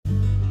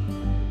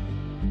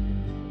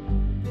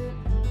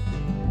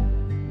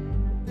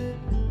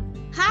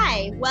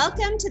Hi,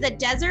 welcome to the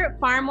Desert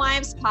Farm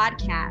Wives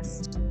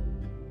podcast.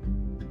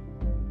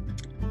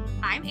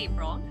 I'm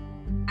April.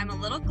 I'm a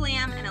little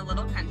glam and a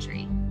little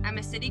country. I'm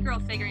a city girl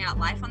figuring out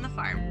life on the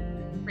farm,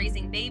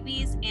 raising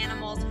babies,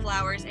 animals,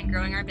 flowers, and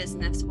growing our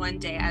business one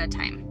day at a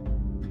time.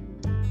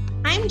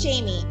 I'm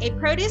Jamie, a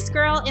produce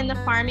girl in the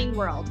farming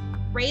world.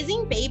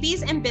 Raising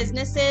babies and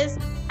businesses,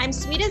 I'm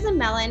sweet as a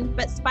melon,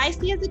 but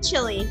spicy as a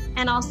chili,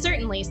 and I'll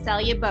certainly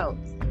sell you both.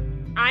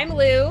 I'm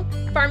Lou,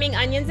 farming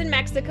onions in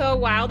Mexico,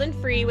 wild and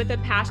free with a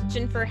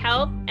passion for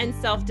health and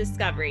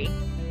self-discovery.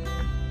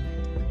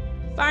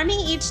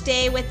 Farming each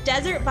day with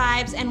desert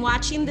vibes and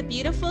watching the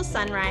beautiful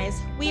sunrise,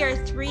 we are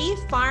three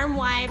farm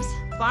wives,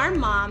 farm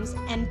moms,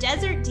 and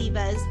desert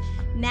divas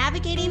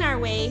navigating our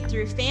way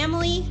through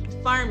family,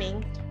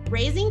 farming,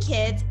 raising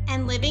kids,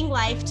 and living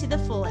life to the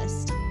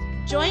fullest.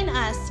 Join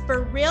us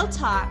for real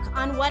talk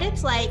on what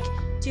it's like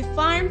to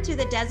farm through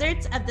the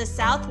deserts of the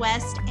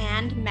Southwest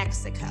and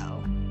Mexico.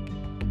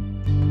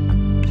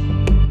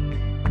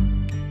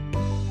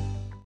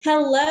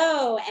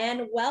 Hello,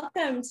 and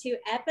welcome to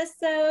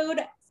episode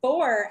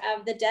 4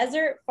 of the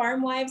Desert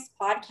Farm Wives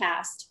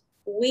podcast.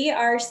 We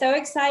are so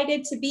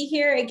excited to be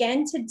here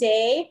again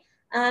today,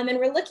 and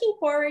we're looking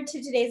forward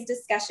to today's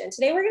discussion.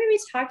 Today, we're going to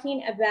be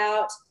talking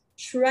about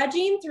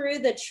trudging through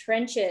the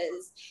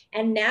trenches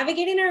and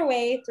navigating our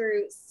way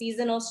through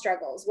seasonal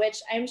struggles, which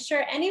I'm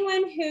sure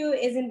anyone who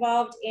is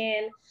involved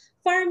in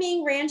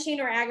farming, ranching,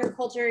 or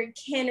agriculture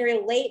can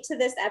relate to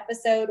this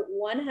episode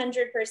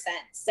 100%.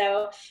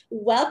 So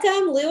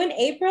welcome, Lou and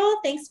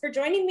April. Thanks for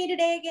joining me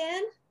today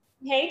again.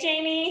 Hey,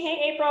 Jamie.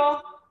 Hey,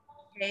 April.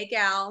 Hey,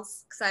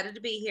 gals. Excited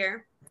to be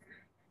here.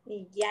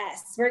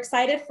 Yes, we're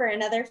excited for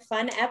another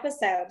fun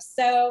episode.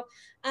 So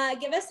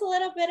give us a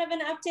little bit of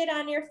an update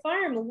on your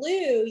farm.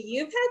 Lou,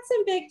 you've had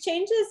some big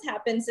changes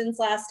happen since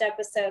last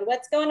episode.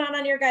 What's going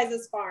on your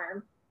guys'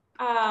 farm?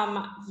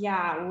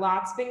 Yeah,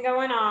 lots been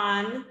going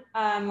on.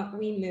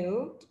 We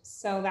moved,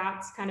 so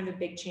that's kind of a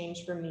big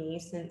change for me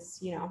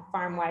since,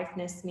 farm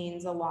wifeness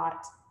means a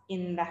lot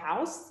in the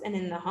house and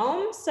in the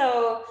home.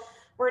 So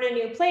we're in a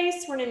new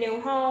place, we're in a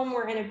new home,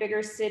 we're in a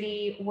bigger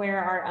city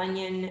where our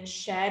onion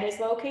shed is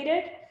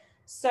located.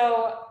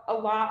 So a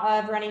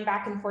lot of running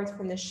back and forth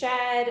from the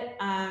shed,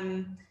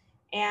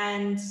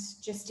 and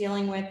just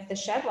dealing with the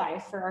shed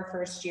life for our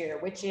first year,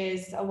 which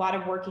is a lot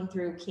of working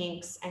through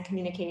kinks and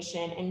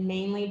communication and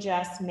mainly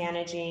just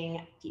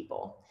managing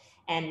people.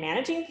 And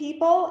managing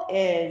people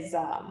is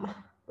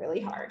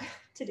really hard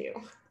to do.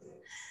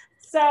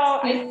 So I'll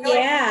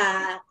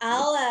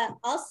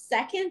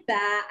second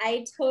that.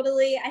 I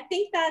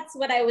think that's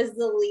what I was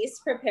the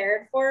least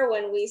prepared for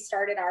when we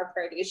started our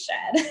produce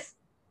shed.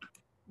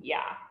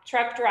 Yeah,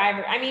 truck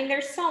driver. I mean,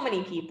 there's so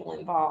many people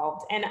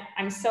involved and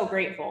I'm so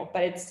grateful,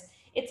 but it's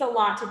a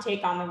lot to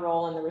take on the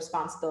role and the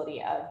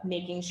responsibility of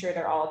making sure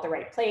they're all at the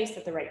right place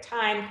at the right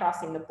time.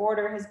 Crossing the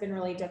border has been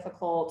really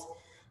difficult,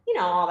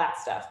 all that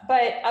stuff.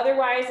 But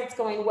otherwise, it's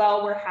going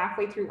well. We're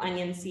halfway through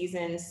onion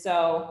season,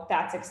 so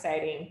that's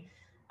exciting.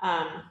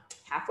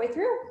 Halfway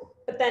through.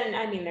 But then,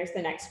 there's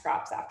the next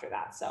crops after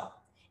that. So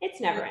it's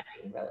never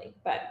ending, really.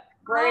 But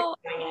we're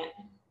enjoying it.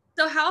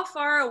 So how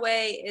far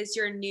away is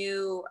your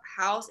new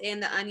house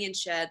and the onion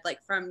shed,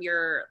 from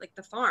your,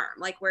 the farm,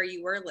 where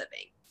you were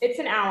living? It's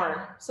an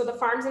hour. So the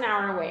farm's an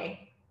hour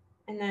away.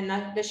 And then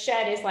the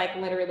shed is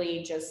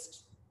literally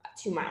just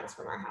 2 miles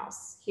from our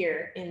house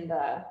here in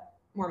the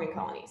Mormon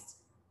colonies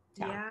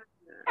town.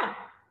 Yeah.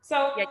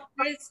 So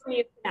it's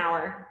an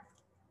hour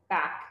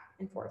back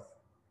and forth.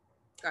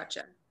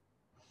 Gotcha.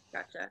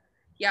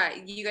 Yeah.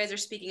 You guys are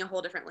speaking a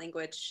whole different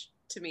language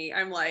to me.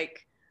 I'm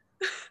like,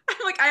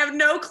 I have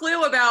no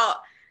clue about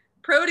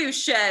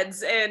produce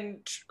sheds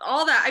and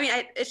all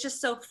that. It's just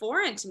so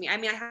foreign to me.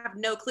 I have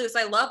no clue. So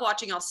I love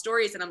watching y'all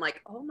stories and I'm like,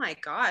 oh my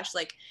gosh,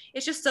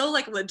 it's just so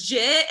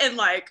legit. And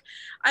I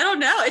don't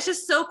know. It's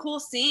just so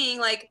cool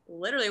seeing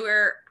literally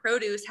where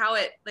produce, how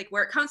it,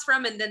 where it comes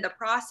from. And then the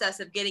process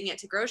of getting it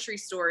to grocery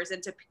stores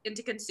and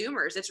into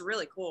consumers. It's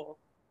really cool.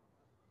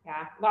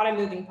 Yeah. A lot of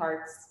moving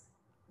parts.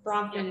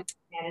 Bronfman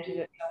manages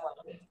it so well.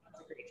 Does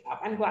a great job.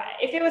 I'm glad.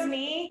 If it was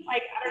me, I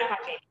don't know how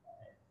Jamie did it,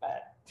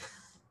 but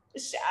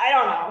I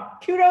don't know.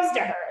 Kudos to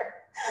her.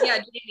 Yeah,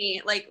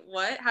 Jamie,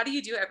 what? How do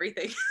you do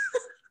everything?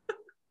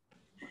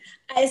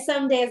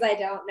 Some days I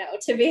don't know,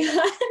 to be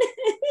honest.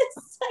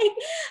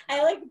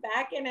 I look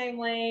back and I'm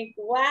like,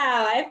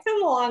 wow, I've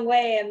come a long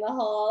way in the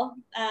whole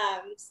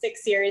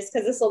 6 years,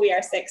 because this will be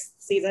our 6th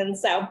season.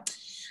 So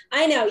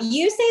I know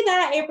you say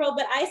that, April,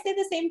 but I say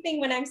the same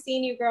thing when I'm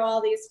seeing you grow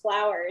all these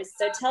flowers.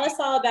 So tell us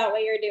all about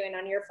what you're doing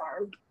on your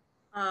farm.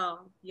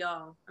 Oh,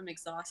 y'all, I'm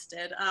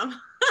exhausted. On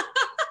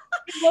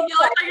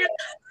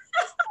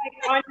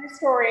your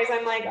stories,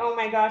 I'm like, oh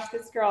my gosh,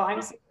 this girl,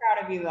 I'm so proud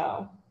of you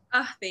though.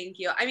 Oh, thank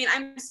you.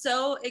 I'm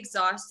so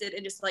exhausted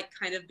and just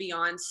kind of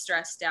beyond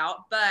stressed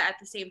out, but at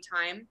the same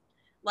time,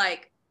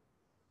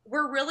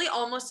 we're really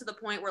almost to the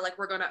point where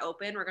we're going to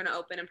open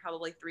in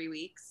probably 3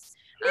 weeks.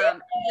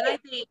 And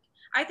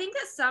I think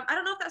that I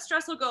don't know if that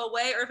stress will go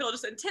away or if it'll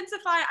just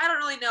intensify. I don't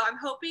really know. I'm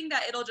hoping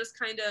that it'll just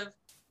kind of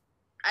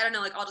I don't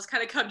know, like I'll just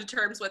kind of come to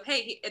terms with,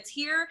 hey, it's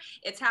here,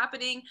 it's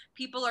happening,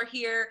 people are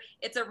here,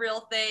 it's a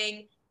real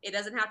thing. It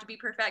doesn't have to be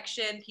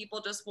perfection. People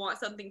just want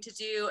something to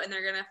do, and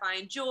they're going to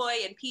find joy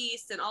and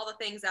peace and all the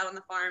things out on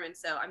the farm. And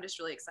so I'm just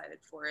really excited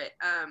for it.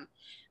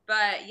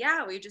 But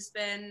yeah, we've just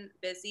been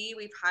busy.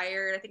 We've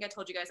hired, I think I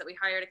told you guys that we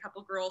hired a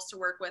couple girls to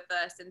work with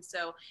us. And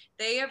so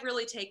they have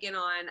really taken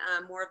on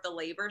more of the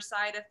labor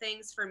side of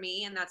things for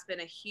me. And that's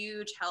been a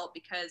huge help,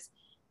 because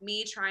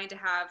me trying to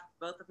have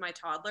both of my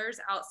toddlers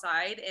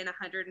outside in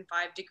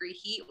 105-degree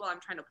heat while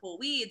I'm trying to pull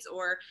weeds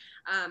or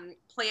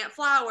plant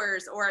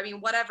flowers, or I mean,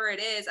 whatever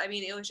it is. I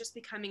mean, it was just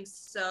becoming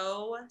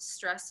so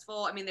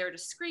stressful. I mean, they were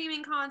just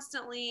screaming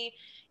constantly.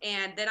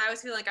 And then I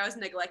was feeling like I was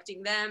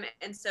neglecting them.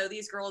 And so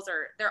these girls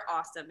they're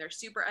awesome. They're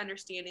super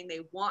understanding. They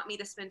want me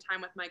to spend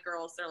time with my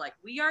girls. They're like,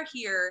 we are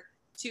here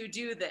to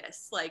do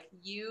this. Like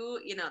you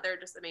know, they're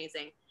just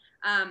amazing.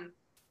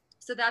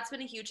 So that's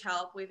been a huge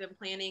help. We've been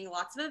planning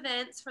lots of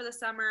events for the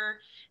summer.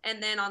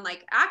 And then on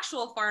like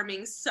actual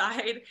farming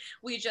side,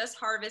 we just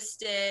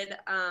harvested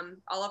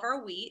all of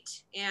our wheat,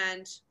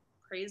 and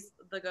praise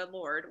the good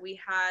Lord,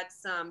 we had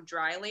some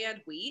dry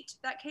land wheat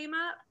that came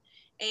up.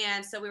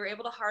 And so we were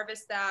able to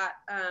harvest that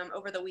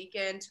over the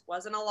weekend.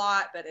 Wasn't a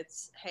lot, but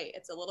it's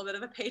a little bit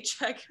of a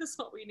paycheck is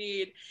what we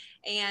need.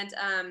 And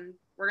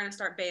we're going to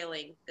start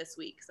baling this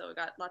week. So we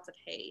got lots of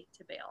hay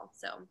to bale.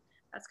 So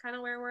that's kind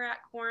of where we're at.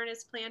 Corn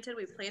is planted.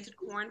 We planted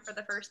corn for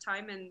the first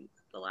time in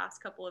the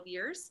last couple of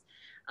years.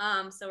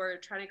 So we're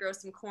trying to grow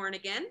some corn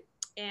again.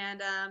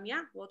 And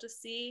yeah, we'll just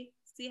see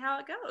how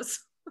it goes.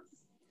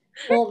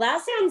 Well,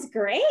 that sounds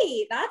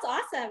great. That's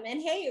awesome.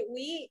 And hey,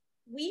 wheat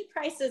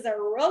prices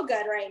are real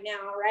good right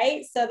now,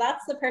 right? So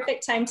that's the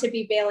perfect time to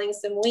be baling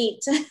some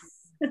wheat.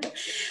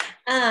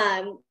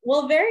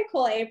 Well, very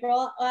cool,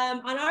 April.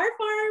 On our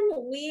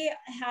farm, we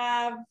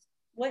have,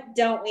 what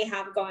don't we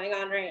have going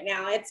on right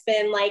now? It's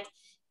been like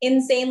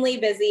insanely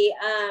busy.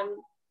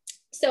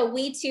 So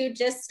we too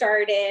just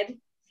started,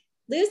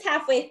 Lou's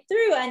halfway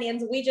through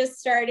onions. We just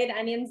started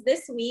onions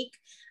this week.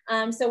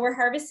 So we're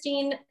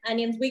harvesting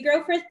onions. We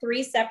grow for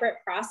 3 separate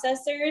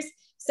processors.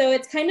 So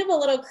it's kind of a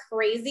little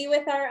crazy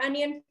with our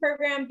onion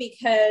program,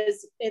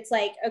 because it's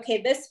like,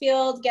 okay, this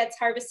field gets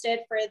harvested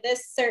for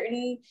this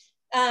certain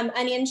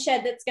onion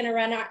shed that's going to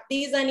run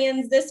these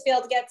onions. This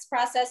field gets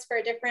processed for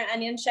a different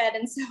onion shed.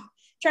 And so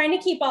trying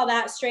to keep all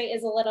that straight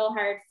is a little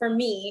hard for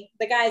me.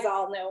 The guys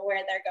all know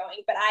where they're going,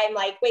 but I'm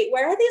like, wait,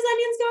 where are these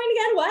onions going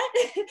again?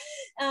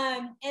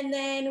 What? And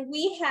then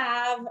we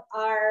have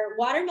our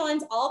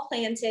watermelons all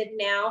planted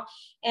now.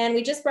 And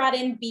we just brought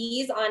in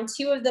bees on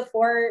 2 of the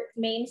 4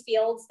 main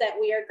fields that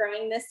we are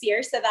growing this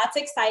year. So that's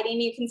exciting.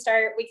 We can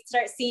start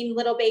seeing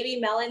little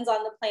baby melons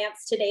on the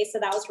plants today. So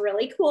that was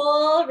really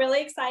cool,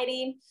 really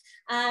exciting.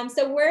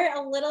 So we're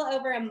a little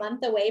over a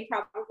month away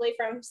probably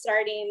from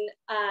starting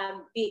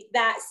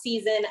that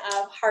season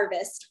of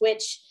harvest,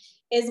 which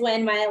is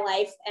when my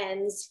life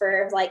ends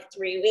for like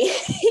 3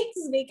 weeks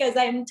because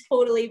I'm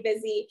totally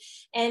busy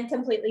and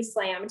completely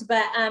slammed.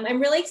 But I'm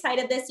really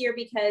excited this year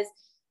because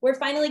we're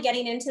finally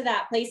getting into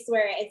that place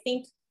where I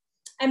think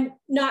I'm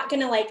not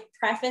going to like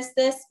preface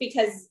this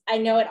because I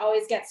know it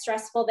always gets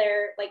stressful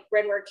there, like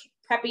when we're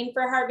prepping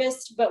for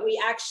harvest, but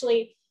we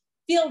actually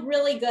feel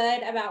really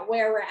good about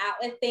where we're at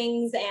with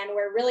things, and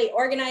we're really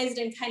organized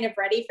and kind of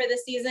ready for the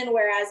season.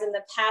 Whereas in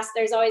the past,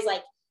 there's always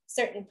like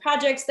certain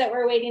projects that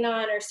we're waiting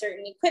on, or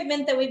certain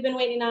equipment that we've been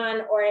waiting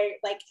on, or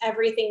like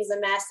everything's a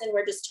mess and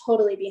we're just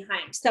totally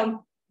behind.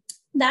 So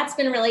that's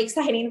been really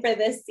exciting for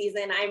this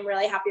season. I'm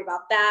really happy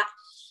about that.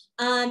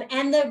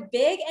 And the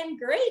big and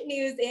great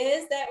news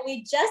is that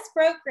we just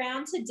broke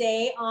ground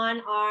today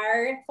on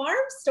our farm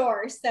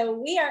store. So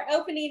we are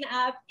opening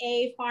up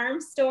a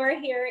farm store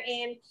here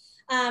in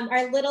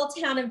our little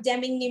town of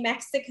Deming, New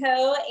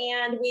Mexico.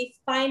 And we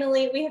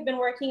have been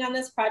working on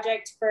this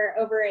project for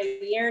over a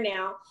year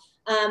now.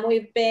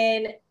 We've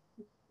been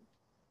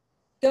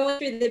going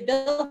through the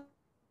bill.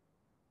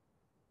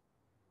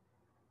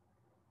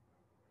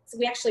 So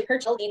we actually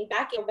purchased a building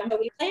back in November.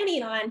 We were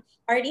planning on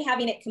already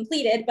having it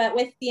completed, but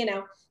with,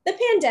 the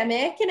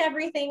pandemic and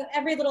everything,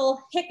 every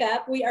little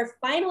hiccup, we are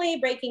finally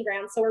breaking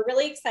ground. So we're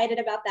really excited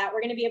about that. We're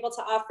going to be able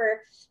to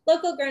offer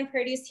local grown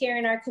produce here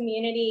in our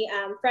community,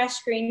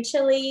 fresh green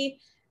chili,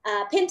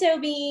 pinto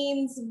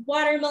beans,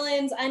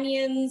 watermelons,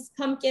 onions,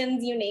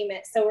 pumpkins, you name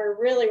it. So we're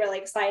really, really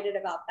excited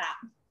about that.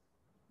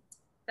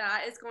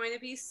 That is going to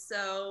be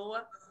so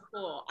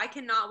cool. I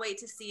cannot wait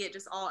to see it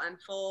just all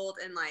unfold.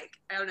 And like,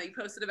 I don't know, you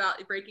posted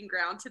about breaking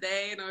ground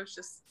today and I was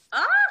just,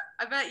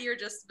 I bet you're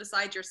just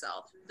beside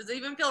yourself. Does it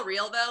even feel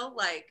real though?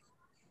 Like,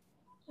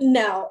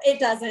 no, it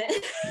doesn't. I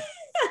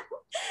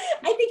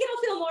think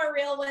it'll feel more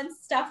real when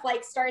stuff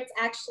like starts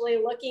actually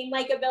looking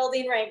like a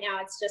building. Right now,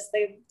 it's just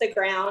the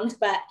ground,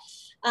 but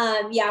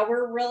yeah,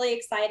 we're really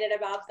excited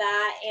about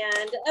that.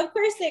 And of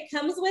course it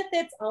comes with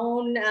its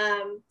own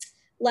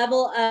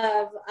level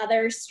of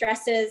other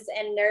stresses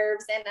and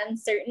nerves and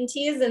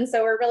uncertainties. And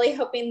so we're really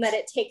hoping that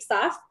it takes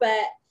off,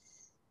 but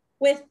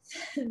with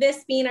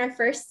this being our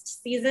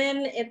first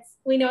season,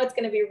 we know it's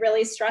going to be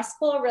really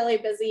stressful, really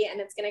busy, and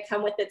it's going to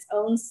come with its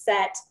own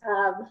set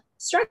of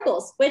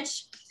struggles,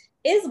 which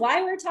is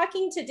why we're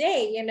talking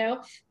today. You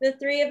know, the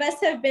three of us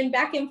have been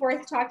back and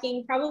forth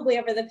talking probably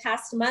over the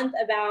past month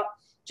about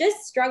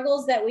just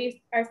struggles that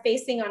we are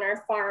facing on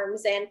our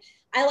farms. And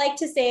I like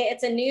to say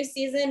it's a new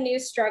season, new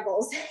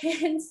struggles.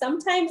 And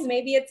sometimes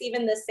maybe it's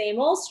even the same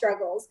old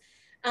struggles.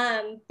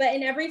 But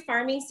in every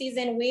farming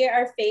season, we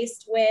are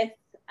faced with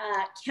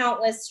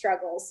countless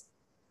struggles.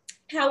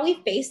 How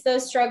we face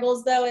those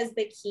struggles, though, is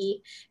the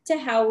key to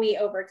how we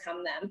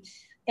overcome them.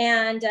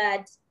 And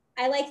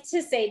I like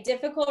to say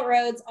difficult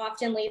roads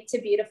often lead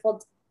to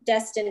beautiful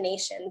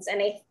destinations.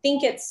 And I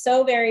think it's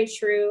so very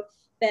true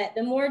that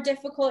the more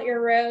difficult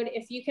your road,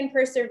 if you can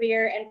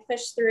persevere and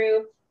push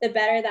through, the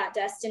better that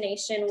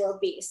destination will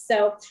be.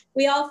 So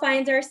we all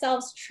find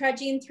ourselves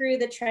trudging through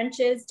the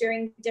trenches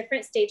during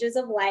different stages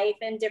of life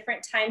and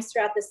different times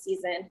throughout the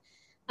season.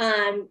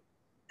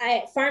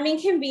 Farming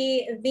can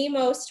be the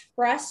most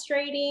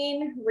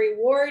frustrating,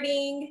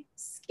 rewarding,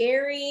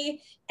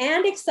 scary,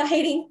 and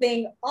exciting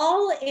thing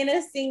all in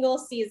a single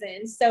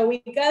season. So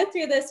we go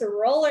through this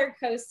roller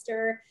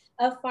coaster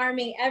of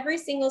farming every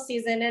single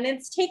season, and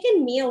it's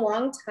taken me a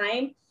long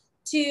time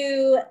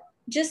to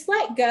just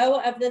let go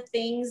of the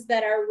things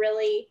that are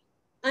really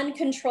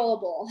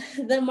uncontrollable,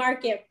 the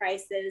market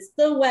prices,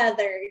 the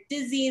weather,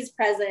 disease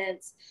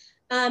presence,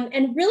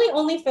 and really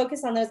only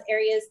focus on those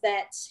areas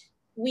that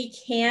we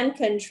can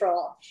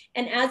control.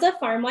 And as a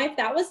farm wife,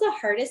 that was the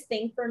hardest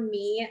thing for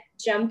me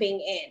jumping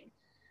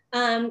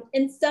in.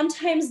 And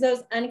sometimes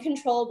those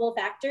uncontrollable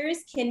factors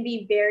can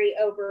be very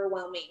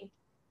overwhelming.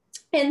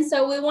 And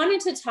so we wanted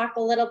to talk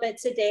a little bit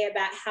today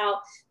about how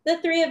the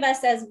three of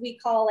us, as we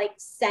call like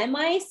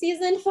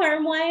semi-seasoned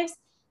farm wives,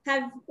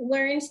 have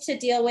learned to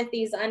deal with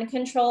these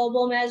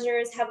uncontrollable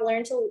measures, have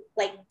learned to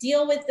like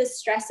deal with the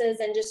stresses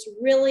and just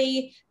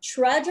really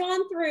trudge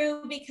on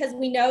through, because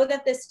we know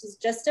that this is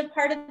just a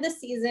part of the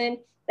season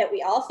that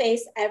we all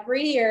face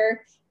every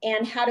year.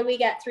 And how do we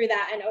get through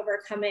that and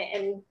overcome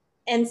it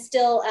and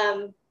still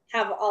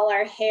have all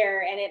our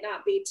hair and it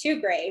not be too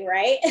gray,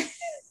 right?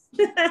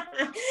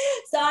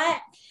 So I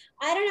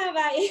don't know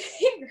about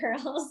you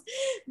girls,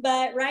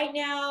 but right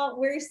now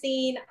we're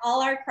seeing all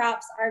our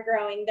crops are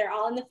growing. They're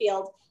all in the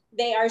field.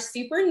 They are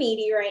super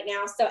needy right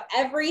now. So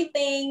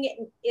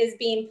everything is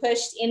being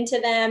pushed into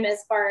them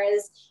as far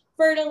as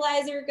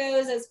fertilizer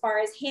goes, as far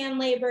as hand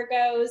labor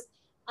goes.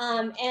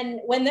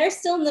 And when they're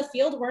still in the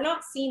field, we're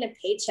not seeing a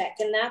paycheck.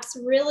 And that's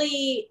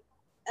really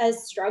a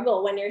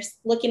struggle when you're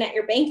looking at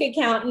your bank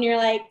account and you're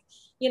like,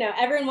 you know,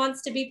 everyone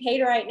wants to be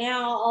paid right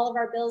now. All of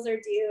our bills are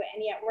due,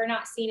 and yet we're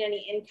not seeing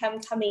any income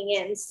coming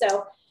in.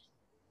 So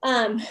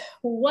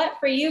what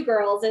for you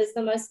girls is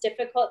the most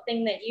difficult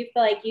thing that you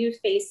feel like you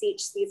face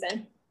each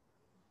season?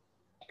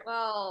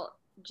 Well,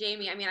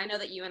 Jamie, I mean, I know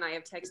that you and I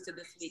have texted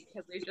this week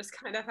because we just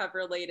kind of have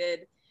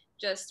related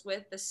just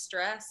with the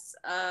stress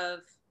of,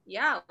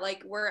 yeah,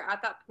 like we're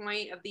at that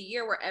point of the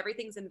year where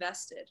everything's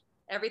invested.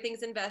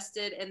 Everything's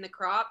invested in the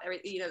crop,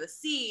 you know, the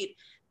seed,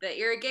 the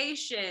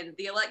irrigation,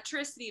 the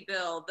electricity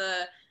bill,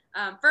 the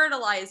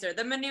fertilizer,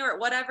 the manure,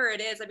 whatever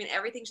it is. I mean,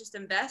 everything's just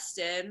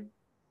invested.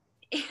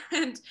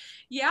 And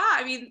yeah,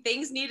 I mean,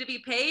 things need to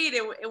be paid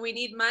and we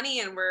need money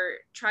and we're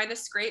trying to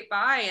scrape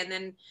by. And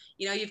then,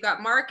 you know, you've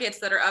got markets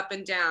that are up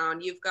and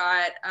down. You've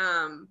got,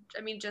 I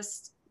mean,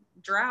 just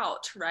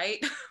drought, right?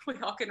 We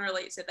all can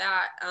relate to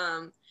that.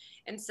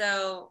 And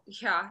so,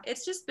 yeah,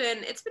 it's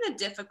been a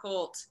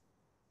difficult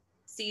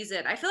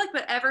season. I feel like,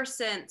 but ever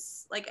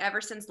since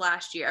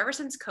last year, ever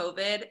since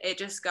COVID, it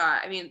just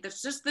got, I mean,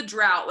 there's just the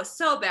drought was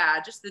so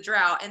bad, just the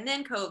drought, and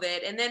then COVID,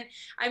 and then,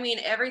 I mean,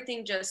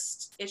 everything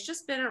just, it's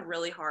just been a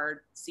really hard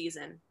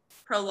season,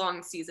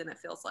 prolonged season, it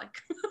feels like.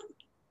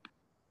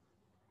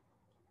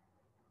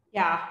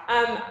 Yeah,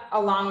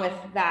 along with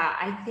that,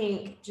 I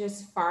think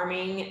just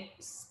farming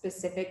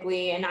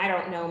specifically, and I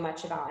don't know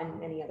much about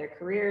any other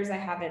careers. I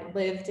haven't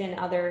lived in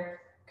other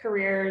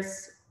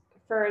careers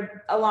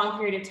for a long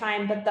period of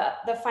time, but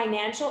the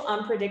financial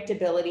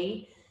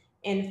unpredictability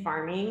in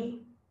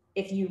farming,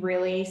 if you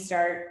really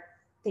start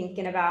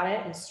thinking about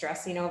it and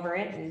stressing over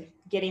it and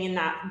getting in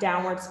that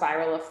downward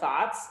spiral of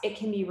thoughts, it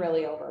can be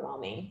really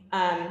overwhelming.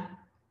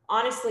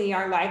 Honestly,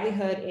 our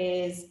livelihood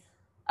is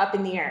up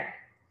in the air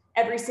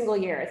every single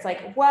year. It's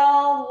like,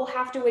 well, we'll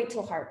have to wait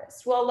till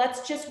harvest. Well,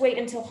 let's just wait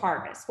until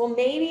harvest. Well,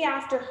 maybe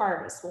after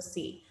harvest, we'll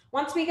see.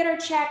 Once we get our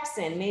checks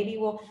in,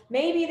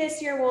 maybe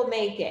this year we'll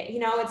make it. You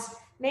know, it's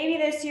maybe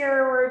this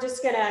year we're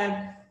just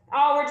gonna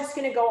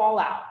go all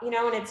out, you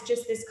know, and it's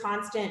just this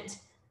constant,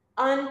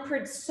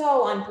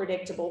 so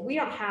unpredictable. We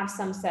don't have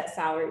some set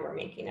salary we're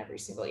making every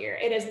single year.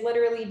 It is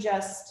literally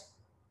just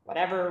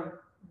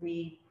whatever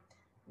we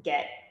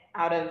get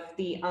out of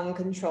the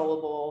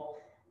uncontrollable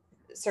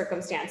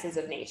circumstances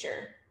of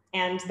nature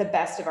and the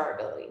best of our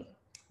ability.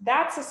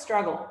 That's a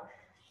struggle.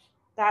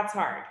 That's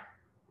hard,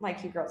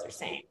 like you girls are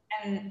saying.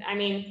 And I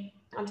mean,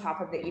 on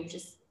top of it,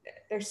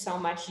 there's so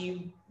much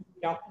you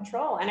don't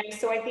control. And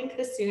so I think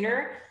the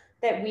sooner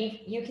that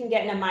you can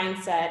get in a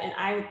mindset, and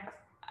I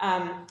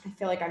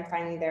feel like I'm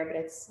finally there, but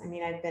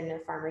I've been a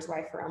farmer's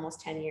wife for almost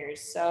 10 years.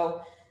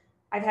 So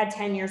I've had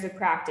 10 years of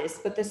practice,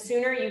 but the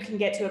sooner you can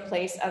get to a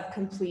place of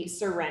complete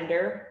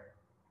surrender,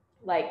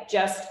 like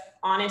just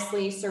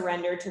honestly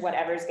surrender to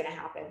whatever's going to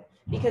happen,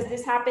 because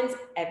this happens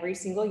every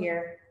single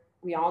year.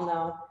 We all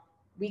know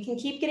we can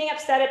keep getting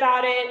upset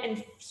about it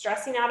and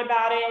stressing out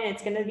about it, and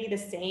it's going to be the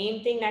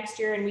same thing next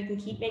year, and we can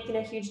keep making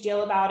a huge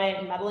deal about it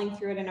and muddling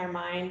through it in our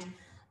mind.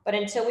 But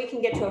until we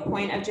can get to a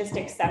point of just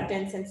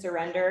acceptance and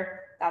surrender,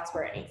 that's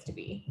where it needs to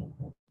be.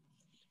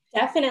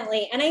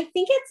 Definitely. And I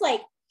think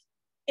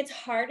it's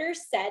harder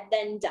said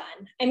than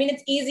done. I mean,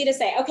 it's easy to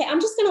say, okay,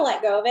 I'm just going to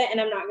let go of it and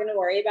I'm not going to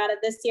worry about it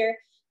this year.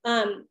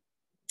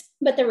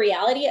 But the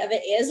reality of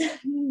it is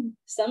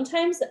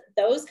sometimes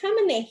those come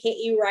and they hit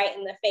you right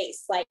in the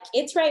face. Like,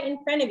 it's right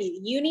in front of you.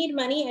 You need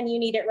money and you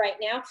need it right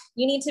now.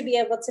 You need to be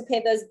able to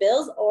pay those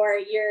bills, or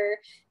your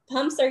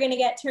pumps are going to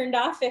get turned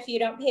off if you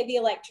don't pay the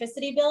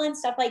electricity bill and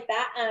stuff like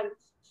that.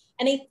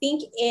 And I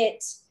think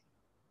it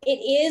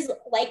is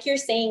like you're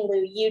saying,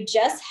 Lou, you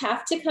just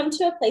have to come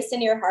to a place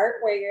in your heart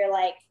where you're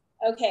like,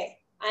 okay,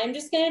 I'm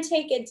just going to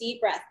take a deep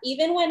breath.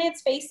 Even when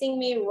it's facing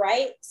me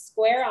right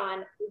square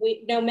on,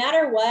 no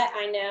matter what,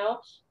 I know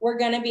we're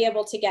going to be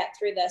able to get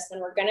through this,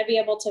 and we're going to be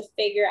able to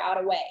figure out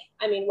a way.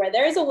 I mean, where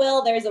there's a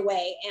will, there's a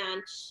way.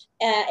 And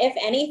if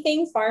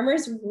anything,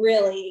 farmers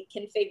really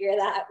can figure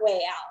that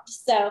way out.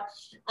 So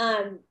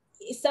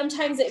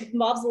sometimes it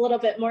involves a little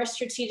bit more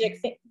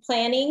strategic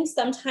planning.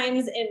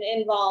 Sometimes it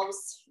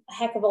involves a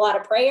heck of a lot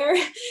of prayer.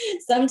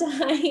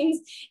 Sometimes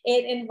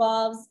it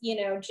involves,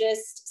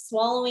 just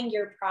swallowing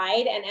your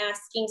pride and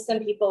asking some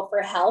people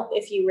for help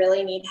if you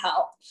really need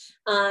help.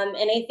 And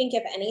I think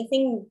if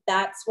anything,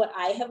 that's what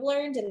I have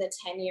learned in the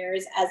 10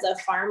 years as a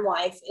farm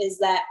wife, is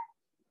that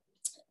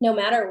no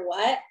matter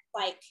what,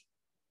 like,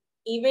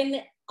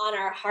 even on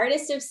our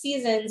hardest of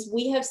seasons,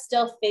 we have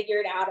still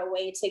figured out a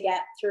way to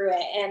get through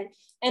it.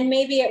 And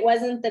maybe it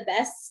wasn't the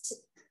best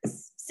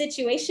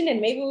situation,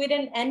 and maybe we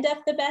didn't end up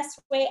the best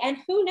way. And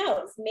who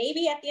knows,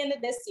 maybe at the end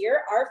of this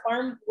year, our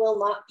farm will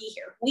not be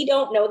here. We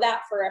don't know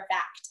that for a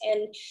fact.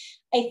 And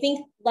I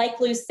think, like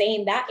Lou's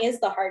saying, that is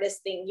the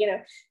hardest thing.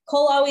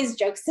 Cole always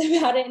jokes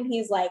about it, and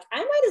he's like, I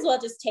might as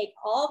well just take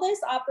all this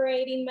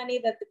operating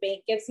money that the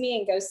bank gives me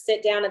and go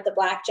sit down at the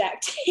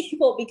blackjack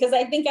table, because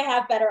I think I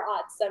have better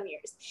odds some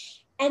years.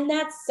 And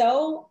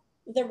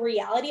the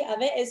reality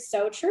of it is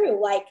so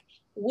true. Like,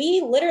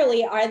 we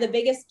literally are the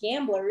biggest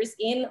gamblers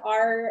in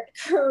our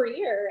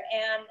career,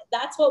 and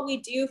that's what we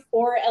do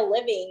for a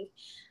living.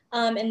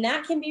 And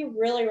that can be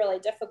really, really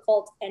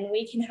difficult, and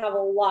we can have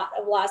a lot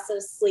of loss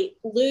of sleep.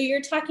 Lou,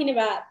 you're talking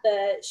about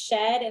the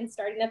shed and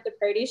starting up the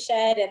produce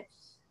shed. And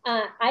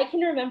I can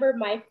remember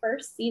my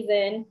first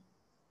season,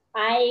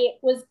 I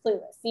was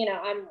clueless.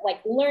 I'm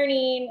like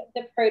learning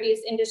the produce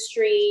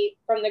industry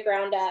from the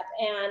ground up.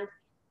 And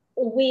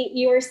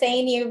you were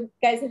saying you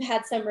guys have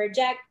had some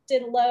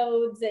rejected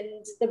loads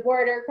and the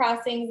border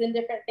crossings and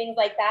different things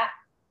like that.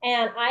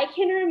 And I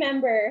can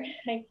remember,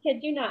 I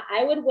kid you not,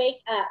 I would wake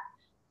up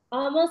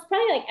almost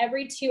probably like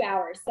every 2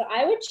 hours. So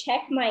I would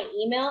check my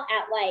email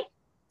at like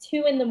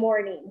 2 in the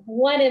morning,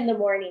 1 in the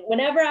morning.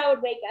 Whenever I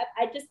would wake up,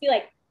 I'd just be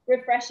like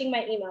refreshing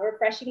my email,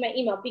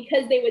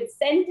 because they would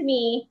send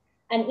me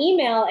an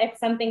email if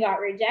something got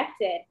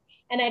rejected.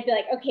 And I'd be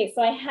like, okay,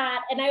 so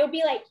I would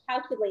be like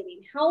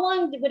calculating, how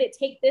long would it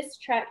take this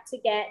truck to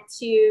get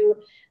to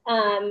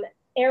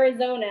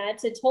Arizona,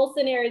 to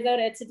Tulsa,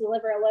 Arizona, to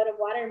deliver a load of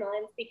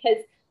watermelons, because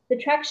the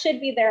truck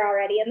should be there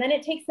already. And then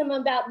it takes them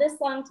about this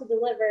long to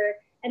deliver.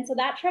 And so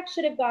that truck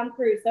should have gone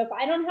through. So if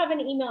I don't have an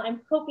email,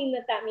 I'm hoping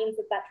that means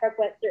that truck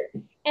went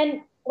through.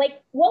 And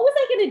like, what was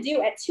I going to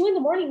do at 2 in the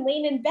morning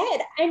laying in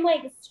bed? I'm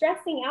like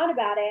stressing out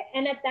about it.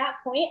 And at that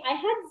point, I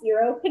had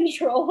zero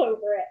control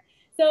over it.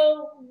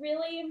 So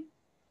really,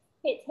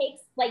 it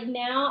takes, like,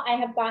 now I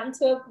have gotten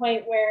to a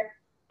point where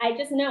I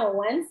just know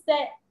once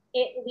that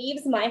it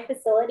leaves my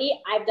facility,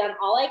 I've done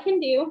all I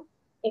can do.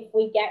 If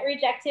we get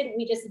rejected,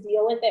 we just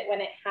deal with it when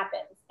it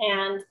happens.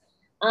 And,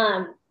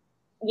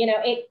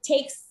 it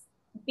takes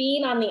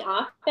being on the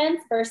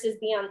offense versus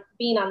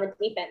being on the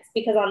defense,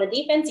 because on the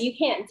defense, you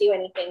can't do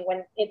anything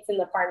when it's in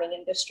the farming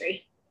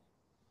industry.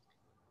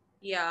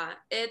 Yeah,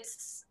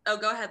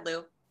 go ahead,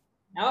 Lou.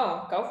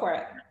 No, go for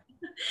it.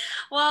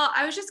 Well,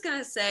 I was just going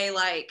to say,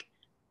 like,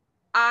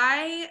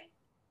 I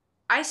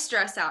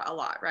stress out a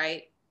lot,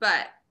 right?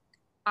 But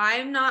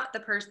I'm not the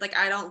person, like,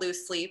 I don't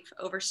lose sleep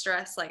over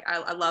stress. Like,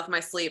 I love my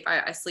sleep.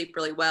 I sleep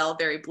really well,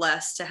 very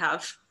blessed to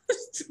have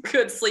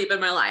good sleep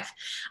in my life.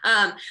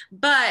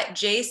 But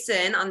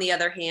Jason, on the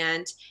other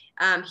hand,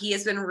 he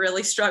has been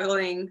really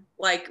struggling,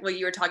 like what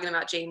you were talking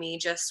about, Jamie,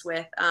 just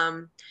with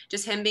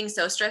just him being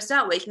so stressed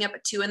out, waking up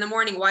at 2 in the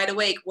morning, wide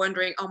awake,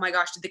 wondering, oh my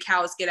gosh, did the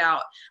cows get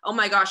out? Oh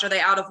my gosh, are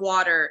they out of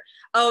water?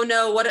 Oh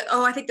no,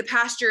 I think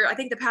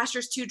the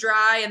pasture's too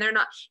dry, and they're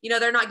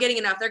not getting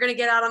enough. They're going to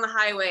get out on the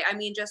highway. I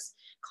mean, just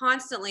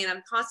constantly. And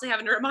I'm constantly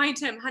having to remind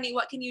him, honey,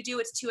 what can you do?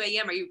 It's 2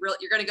 a.m. Are you real?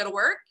 You're going to go to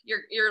work?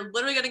 You're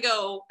literally going to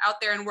go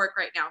out there and work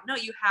right now. No,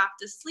 you have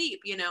to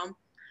sleep, you know?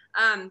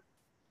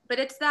 But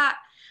it's that,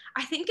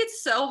 I think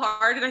it's so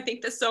hard. And I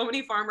think that so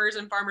many farmers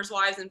and farmers'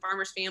 wives and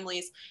farmers'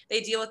 families,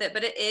 they deal with it,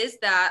 but it is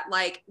that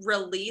like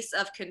release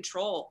of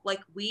control.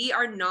 Like we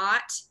are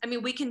not, I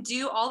mean, we can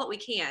do all that we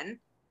can,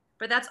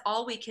 but that's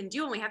all we can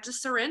do. And we have to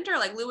surrender.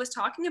 Like Lou was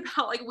talking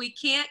about, like we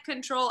can't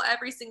control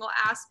every single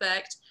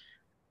aspect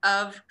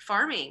of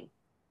farming.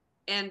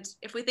 And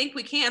if we think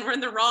we can, we're in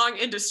the wrong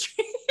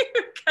industry.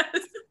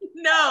 Because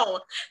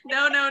no.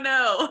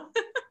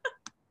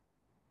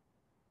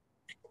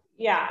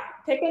 Yeah,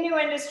 pick a new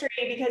industry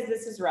because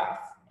this is rough.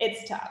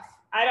 It's tough.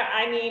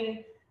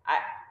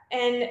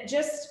 And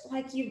just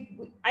like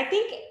I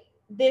think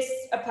this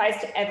applies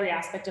to every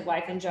aspect of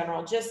life in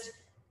general. Just,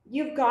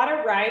 you've got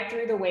to ride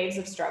through the waves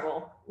of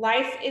struggle.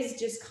 Life is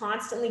just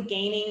constantly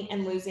gaining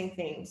and losing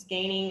things,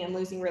 gaining and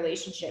losing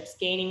relationships,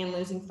 gaining and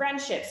losing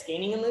friendships,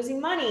 gaining and losing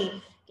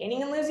money,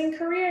 gaining and losing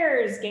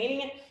careers,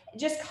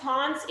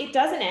 it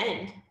doesn't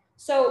end.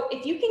 So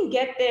if you can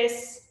get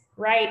this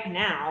right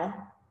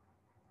now,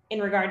 in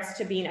regards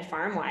to being a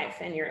farm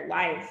wife in your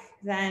life,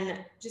 then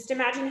just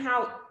imagine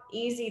how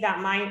easy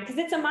because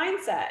it's a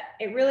mindset.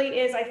 It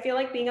really is. I feel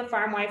like being a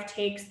farm wife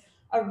takes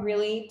a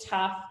really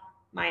tough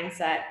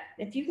mindset.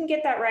 If you can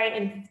get that right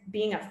in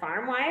being a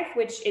farm wife,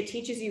 which it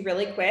teaches you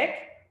really quick,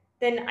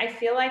 then I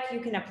feel like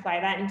you can apply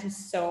that into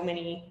so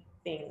many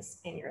things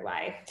in your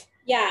life.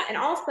 Yeah. And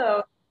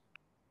also,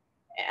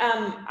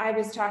 I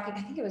was talking,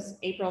 I think it was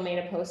April made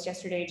a post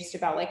yesterday just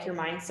about like your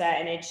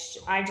mindset. And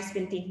I've just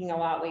been thinking a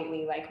lot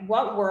lately, like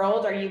what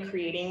world are you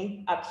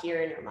creating up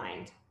here in your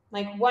mind?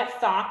 Like what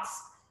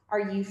thoughts are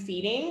you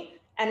feeding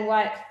and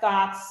what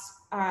thoughts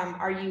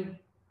what are you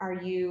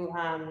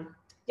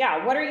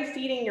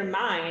feeding your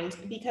mind?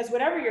 Because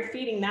whatever you're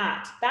feeding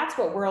that's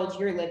what world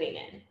you're living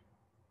in.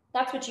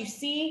 That's what you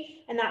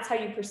see, and that's how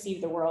you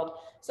perceive the world.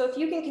 So if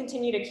you can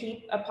continue to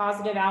keep a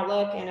positive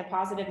outlook and a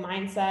positive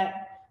mindset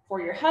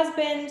for your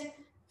husband,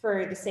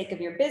 for the sake of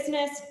your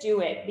business,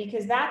 do it,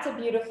 because that's a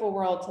beautiful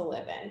world to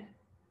live in.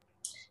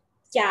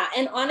 Yeah.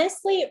 And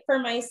honestly, for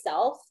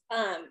myself,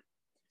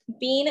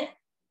 being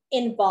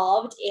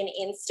involved in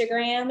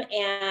Instagram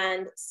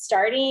and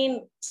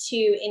starting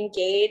to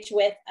engage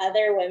with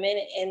other women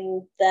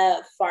in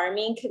the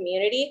farming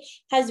community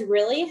has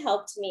really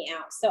helped me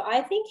out. So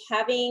I think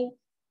having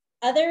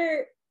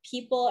other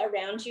people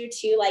around you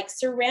too, like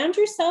surround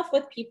yourself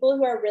with people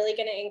who are really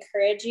going to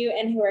encourage you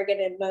and who are going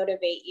to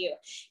motivate you.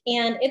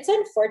 And it's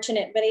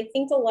unfortunate, but I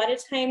think a lot of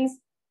times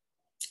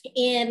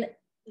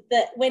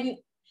when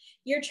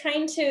you're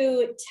trying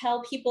to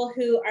tell people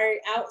who are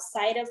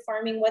outside of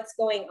farming what's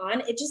going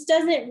on, it just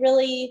doesn't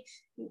really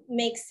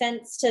make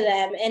sense to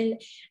them. And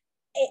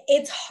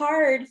it's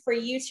hard for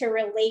you to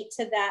relate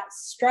to that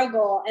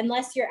struggle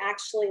unless you're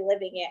actually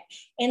living it.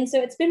 And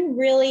so it's been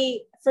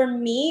really, for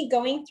me,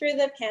 going through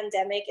the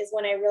pandemic is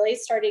when I really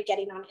started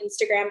getting on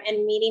Instagram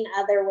and meeting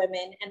other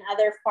women and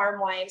other farm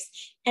wives.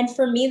 And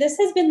for me, this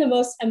has been the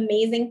most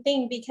amazing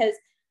thing because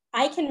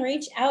I can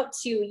reach out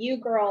to you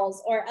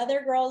girls or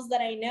other girls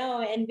that I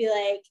know and be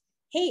like,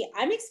 hey,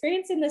 I'm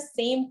experiencing the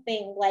same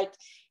thing.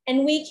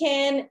 And we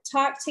can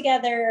talk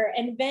together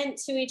and vent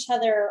to each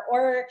other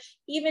or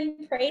even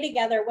pray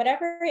together,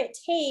 whatever it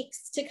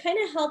takes to kind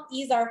of help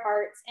ease our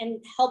hearts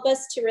and help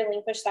us to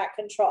relinquish that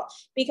control.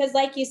 Because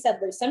like you said,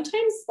 Lou,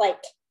 sometimes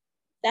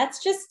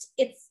that's just,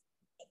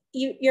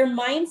 your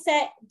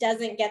mindset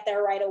doesn't get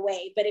there right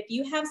away. But if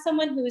you have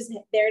someone who's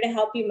there to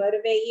help you,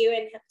 motivate you,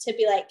 and to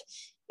be like,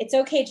 it's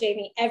okay,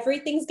 Jamie,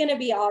 everything's going to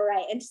be all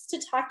right. And just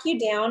to talk you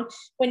down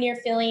when you're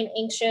feeling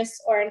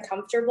anxious or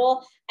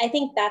uncomfortable, I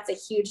think that's a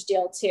huge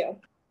deal too.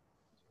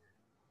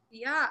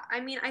 Yeah. I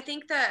mean, I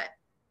think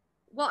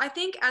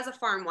as a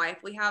farm wife,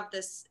 we have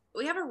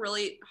a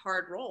really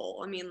hard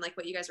role. I mean, like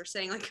what you guys were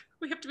saying,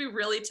 we have to be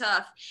really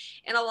tough.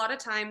 And a lot of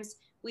times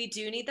we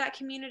do need that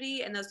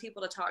community and those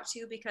people to talk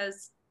to,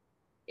 because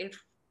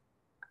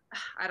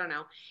I don't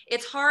know,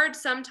 it's hard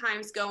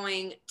sometimes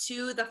going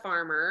to the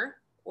farmer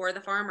or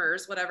the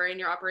farmers, whatever, in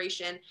your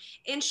operation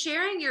and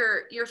sharing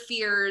your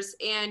fears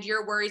and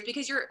your worries,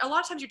 because a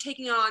lot of times you're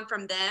taking it on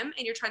from them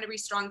and you're trying to be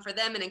strong for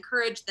them and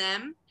encourage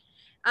them.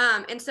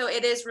 And so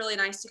it is really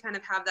nice to kind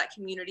of have that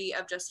community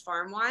of just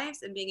farm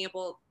wives and being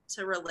able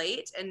to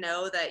relate and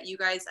know that you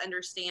guys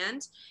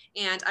understand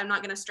and I'm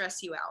not going to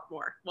stress you out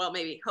more. Well,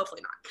 maybe,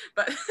 hopefully not,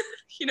 but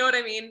you know what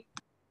I mean?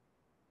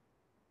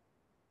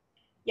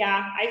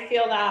 Yeah, I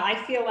feel that. I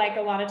feel like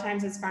a lot of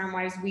times as farm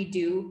wives, we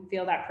do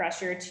feel that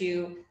pressure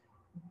to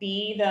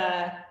be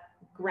the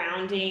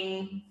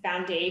grounding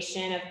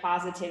foundation of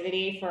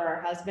positivity for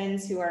our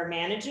husbands who are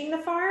managing the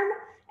farm.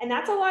 And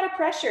that's a lot of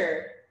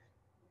pressure.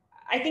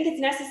 I think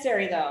it's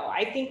necessary though.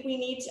 I think they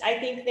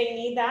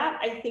need that.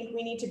 I think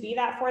we need to be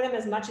that for them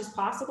as much as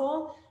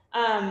possible.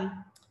 And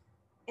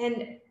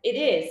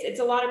it's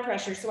a lot of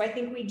pressure. So I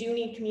think we do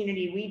need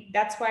community.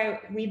 That's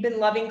why we've been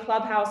loving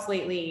Clubhouse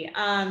lately.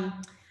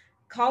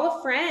 call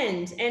a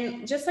friend.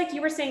 And just like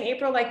you were saying,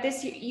 April, like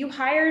this, you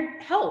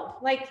hired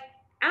help, like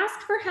ask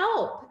for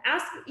help.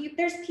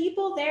 There's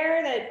people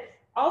there that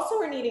also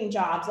are needing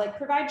jobs, like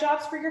provide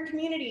jobs for your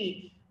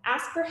community,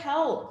 ask for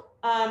help,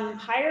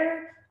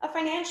 hire a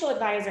financial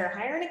advisor,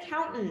 hire an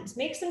accountant,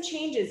 make some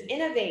changes,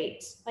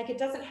 innovate. Like it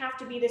doesn't have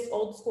to be this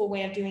old school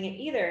way of doing it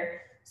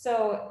either.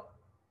 So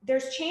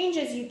there's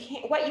changes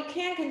what you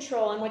can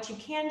control and what you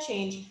can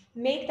change,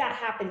 make that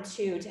happen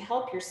too, to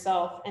help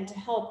yourself and to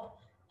help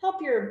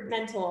your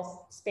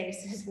mental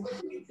space as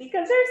well,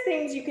 because there's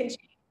things you can change.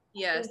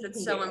 Yes,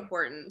 that's so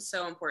important.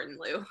 So important,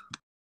 Lou.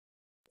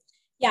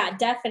 Yeah,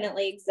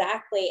 definitely.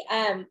 Exactly.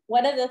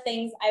 One of the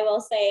things I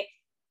will say,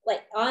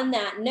 like on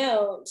that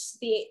note,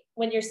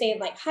 when you're saying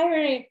like hire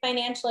a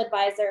financial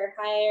advisor,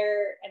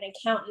 hire an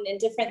accountant and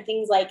different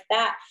things like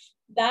that,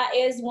 that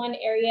is one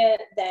area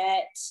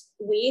that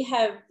we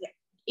have,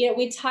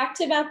 we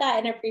talked about that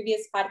in a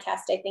previous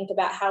podcast, I think,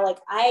 about how like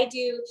I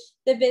do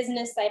the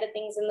business side of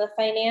things and the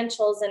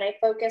financials, and I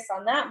focus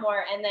on that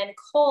more. And then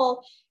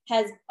Cole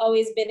has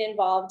always been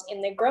involved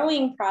in the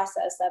growing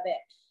process of it.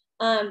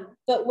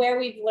 But where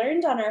we've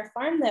learned on our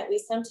farm that we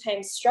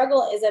sometimes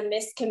struggle is a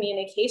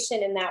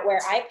miscommunication in that,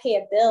 where I pay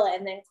a bill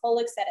and then Cole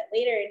looks at it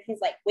later and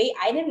he's like, wait,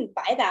 I didn't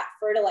buy that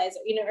fertilizer,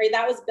 or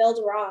that was billed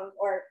wrong.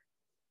 Or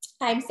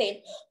I'm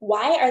saying,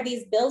 why are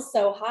these bills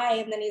so high?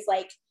 And then he's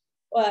like,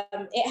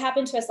 it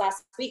happened to us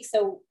last week.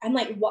 So I'm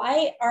like,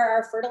 why are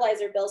our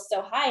fertilizer bills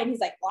so high? And he's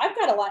like, well, I've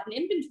got a lot in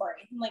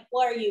inventory. I'm like,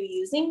 well, are you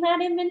using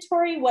that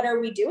inventory? What are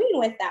we doing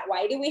with that?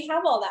 Why do we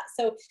have all that?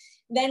 So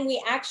then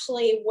we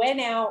actually went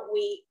out,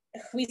 we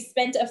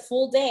spent a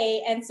full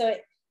day. And so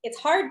it's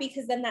hard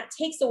because then that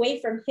takes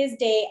away from his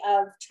day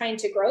of trying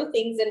to grow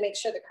things and make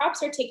sure the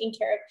crops are taken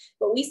care of.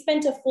 But we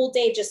spent a full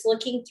day just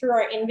looking through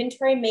our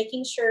inventory,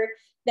 making sure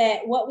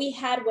that what we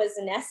had was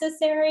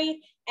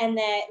necessary and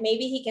that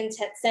maybe he can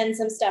send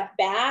some stuff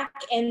back.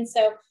 And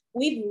so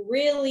we've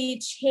really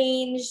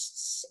changed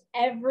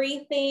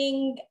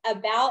everything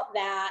about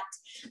that,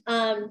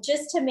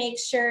 just to make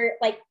sure,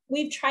 like,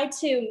 we've tried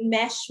to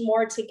mesh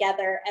more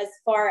together as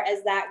far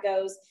as that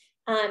goes.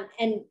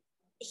 And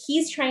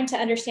he's trying to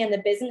understand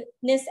the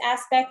business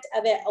aspect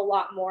of it a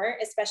lot more,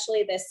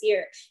 especially this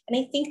year. And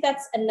I think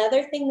that's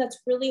another thing that's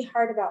really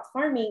hard about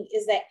farming,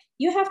 is that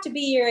you have to be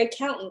your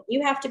accountant.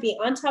 You have to be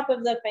on top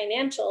of the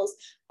financials,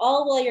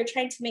 all while you're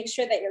trying to make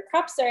sure that your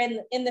crops are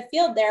in the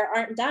field there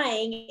aren't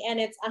dying and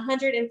it's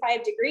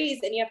 105 degrees,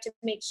 and you have to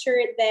make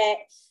sure that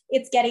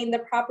it's getting the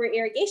proper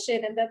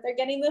irrigation and that they're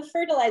getting the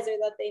fertilizer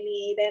that they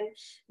need and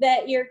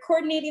that you're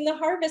coordinating the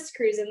harvest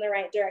crews in the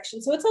right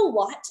direction. So it's a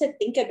lot to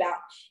think about.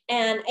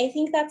 And I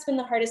think that's been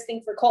the hardest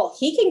thing for Cole.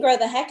 He can grow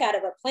the heck out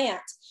of a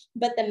plant,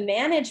 but the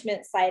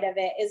management side of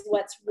it is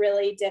what's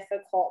really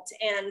difficult.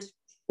 And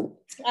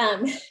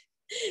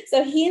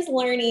so he's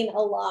learning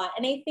a lot.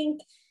 And I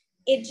think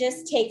it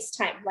just takes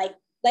time. Like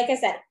I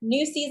said,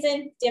 new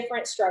season,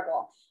 different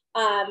struggle.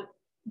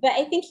 But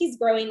I think he's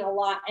growing a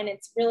lot and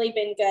it's really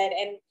been good.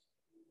 And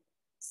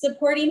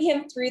supporting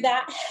him through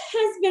that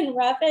has been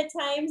rough at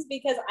times,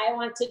 because I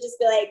want to just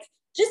be like,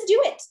 just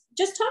do it.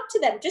 Just talk to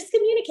them. Just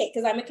communicate,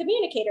 because I'm a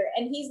communicator,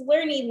 and he's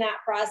learning that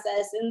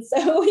process. And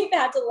so we've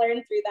had to learn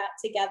through that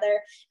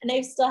together, and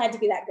I've still had to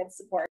be that good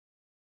support.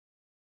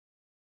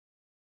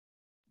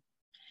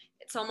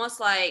 It's almost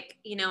like,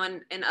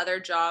 in other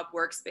job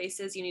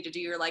workspaces, you need to do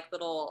your like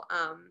little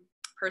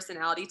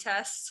personality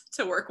tests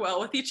to work well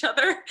with each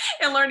other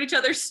and learn each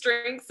other's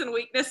strengths and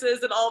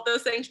weaknesses and all of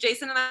those things.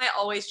 Jason and I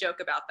always joke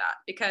about that,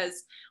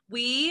 because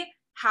we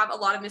have a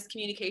lot of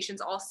miscommunications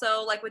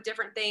also, like with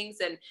different things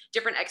and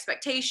different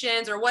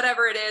expectations or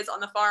whatever it is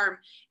on the farm.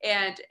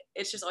 And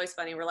it's just always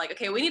funny. We're like,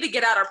 okay, we need to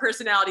get out our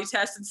personality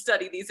tests and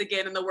study these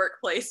again in the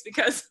workplace,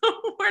 because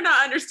we're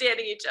not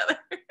understanding each other.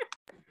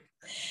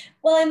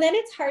 Well, and then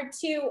it's hard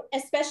to,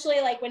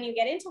 especially like when you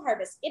get into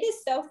harvest, it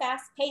is so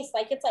fast paced.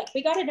 Like, it's like,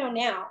 we got to know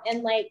now.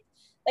 And like,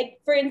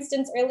 for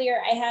instance,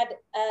 earlier I had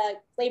a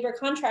labor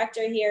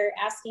contractor here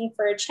asking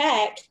for a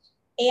check,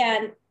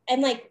 and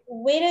I'm like,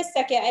 wait a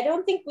second, I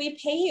don't think we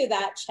pay you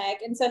that check.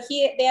 And so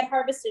they had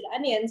harvested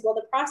onions. Well,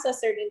 the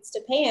processor needs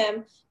to pay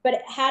him.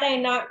 But had I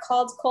not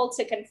called Cole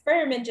to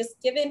confirm and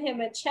just given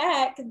him a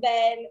check,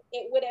 then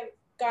it would have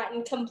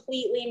gotten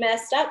completely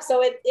messed up.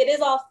 So it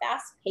is all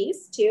fast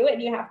paced too. And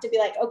you have to be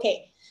like,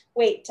 okay,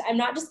 wait, I'm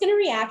not just going to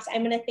react.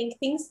 I'm going to think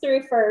things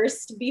through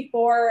first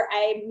before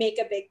I make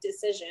a big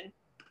decision.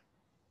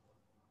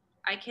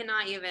 I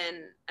cannot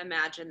even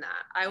imagine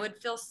that. I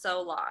would feel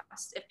so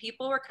lost. If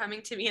people were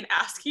coming to me and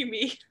asking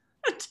me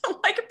to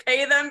like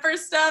pay them for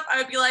stuff, I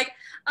would be like,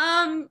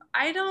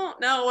 I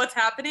don't know what's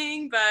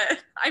happening,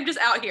 but I'm just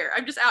out here.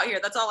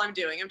 That's all I'm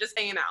doing. I'm just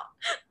hanging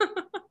out.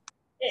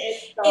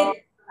 It's so fast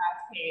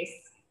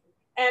paced.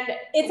 And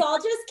it's all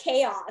just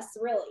chaos,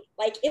 really.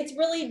 Like, it's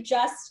really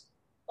just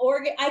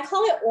I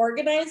call it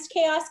organized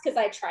chaos because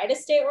I try to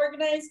stay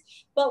organized.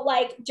 But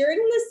like during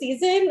the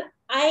season,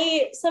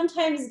 I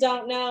sometimes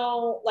don't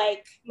know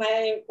like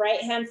my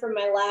right hand from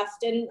my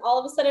left. And all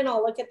of a sudden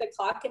I'll look at the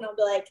clock and I'll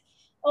be like,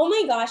 oh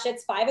my gosh,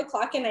 it's 5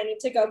 o'clock and I need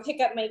to go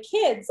pick up my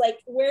kids. Like,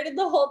 where did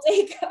the whole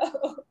day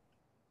go?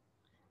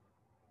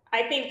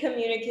 I think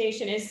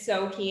communication is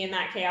so key in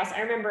that chaos.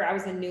 I remember I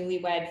was a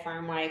newlywed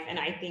farm wife, and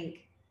I think,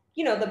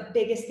 you know, the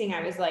biggest thing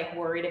I was like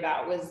worried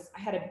about was I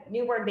had a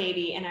newborn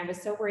baby, and I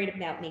was so worried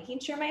about making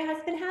sure my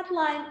husband had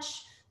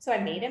lunch. So I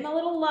made him a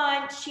little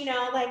lunch, you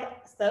know,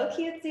 like so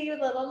cutesy,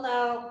 little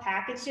note,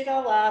 packaged it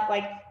all up,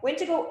 like went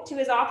to go to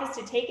his office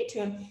to take it to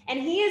him.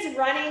 And he is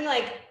running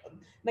like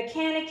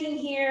mechanicking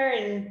here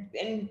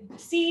and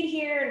seed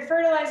here and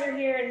fertilizer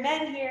here and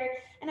men here.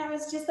 And I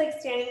was just like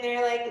standing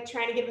there, like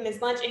trying to give him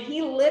his lunch. And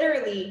he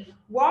literally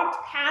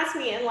walked past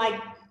me and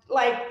like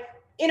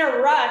in a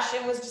rush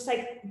and was just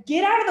like,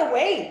 get out of the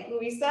way,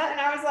 Louisa. And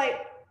I was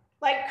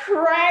like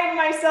crying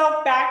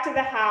myself back to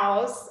the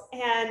house.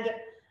 And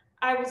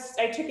I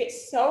took it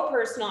so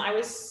personal. I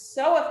was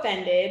so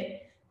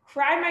offended,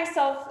 cried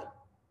myself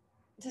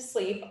to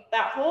sleep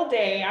that whole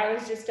day. I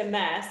was just a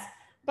mess.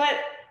 But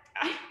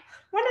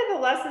one of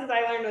the lessons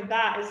I learned with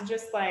that is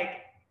just like,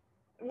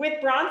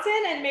 with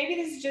Bronson, and maybe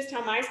this is just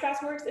how my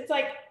spouse works, it's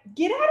like,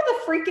 get out of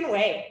the freaking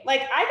way.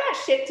 Like, I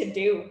got shit to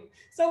do.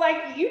 So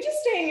like, you just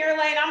stay in your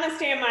lane, I'm gonna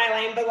stay in my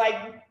lane, but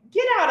like,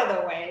 get out of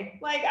the way.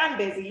 Like, I'm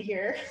busy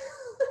here.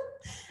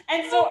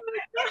 And so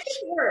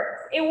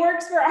it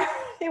works.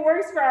 It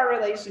works for our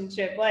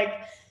relationship.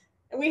 Like,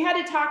 we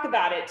had to talk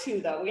about it too,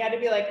 though. We had to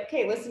be like,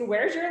 okay, listen,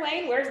 where's your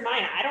lane? Where's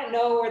mine? I don't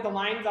know where the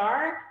lines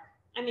are.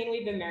 I mean,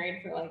 we've been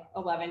married for like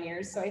 11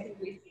 years, so I think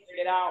we figured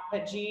it out.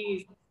 But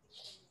geez,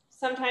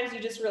 sometimes you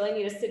just really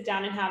need to sit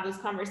down and have those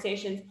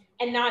conversations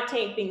and not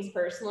take things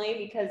personally,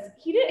 because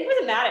he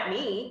wasn't mad at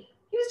me.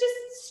 He was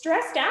just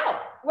stressed out.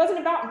 It wasn't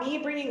about me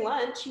bringing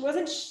lunch. He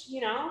wasn't,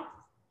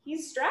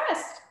 he's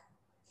stressed.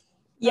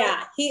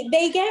 Yeah,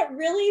 they get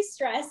really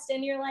stressed,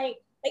 and you're like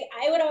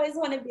I would always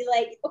want to be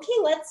like, okay,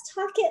 let's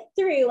talk it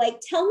through. Like,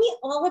 tell me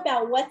all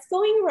about what's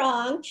going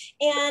wrong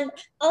and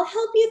I'll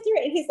help you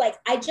through it. And he's like,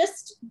 I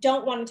just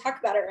don't want to talk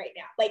about it right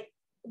now. Like,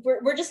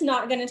 we're just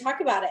not going to talk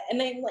about it.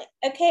 And I'm like,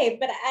 okay,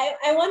 but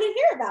I want to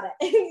hear about it.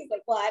 And he's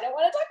like, well, I don't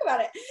want to talk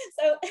about it.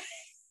 So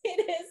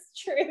it is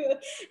true.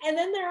 And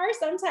then there are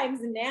some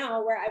times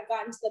now where I've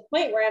gotten to the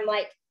point where I'm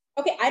like,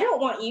 okay, I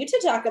don't want you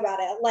to talk about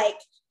it. Like,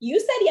 you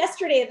said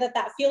yesterday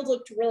that field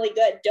looked really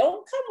good.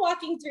 Don't come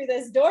walking through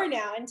this door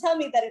now and tell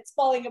me that it's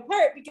falling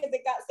apart because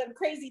it got some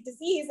crazy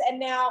disease and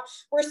now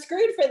we're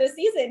screwed for the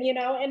season, you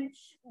know? And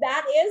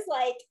that is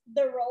like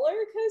the roller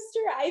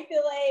coaster. I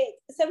feel like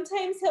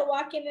sometimes he'll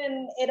walk in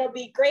and it'll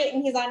be great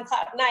and he's on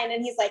cloud 9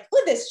 and he's like,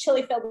 oh, this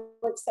chili field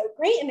looks so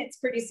great and it's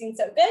producing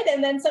so good.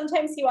 And then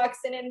sometimes he walks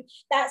in and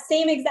that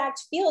same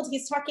exact field,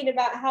 he's talking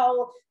about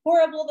how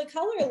horrible the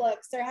color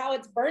looks or how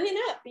it's burning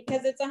up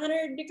because it's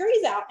 100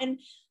 degrees out. And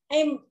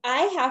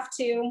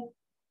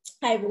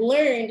I've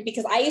learned,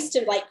 because I used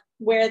to like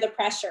wear the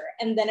pressure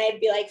and then I'd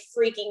be like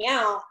freaking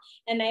out,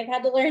 and I've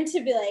had to learn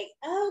to be like,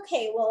 oh,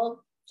 okay,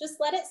 well, just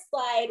let it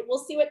slide.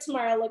 We'll see what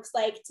tomorrow looks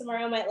like.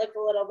 Tomorrow might look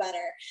a little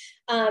better,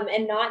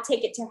 and not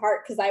take it to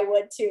heart, because I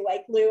would too.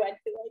 Like Lou, I'd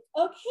be like,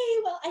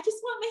 okay, well, I just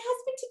want my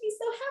husband to be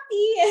so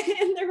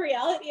happy. And the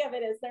reality of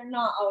it is they're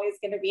not always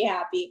going to be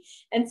happy.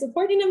 And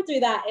supporting them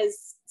through that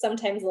is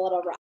sometimes a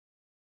little rough.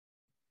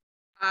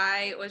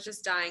 I was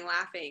just dying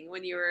laughing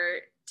when you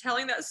were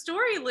telling that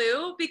story,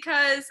 Lou,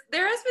 because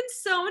there has been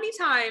so many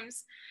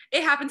times,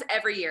 it happens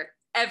every year,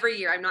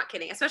 I'm not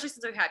kidding, especially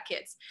since we've had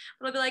kids.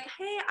 But I'll be like,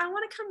 hey, I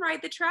want to come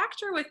ride the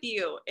tractor with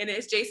you. And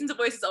Jason's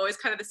voice is always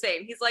kind of the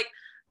same. He's like,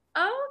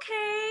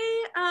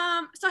 okay,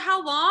 so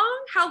how long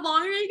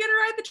are you going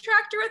to ride the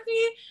tractor with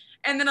me?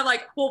 And then I'm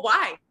like, well,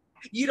 why?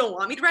 You don't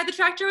want me to ride the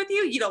tractor with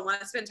you? You don't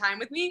want to spend time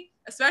with me?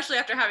 Especially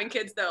after having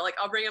kids, though. Like,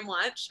 I'll bring him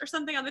lunch or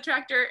something on the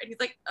tractor, and he's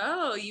like,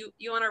 oh, you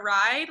want to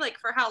ride? Like,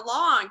 for how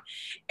long?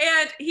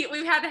 And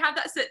we've had to have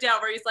that sit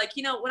down where he's like,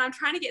 you know, when I'm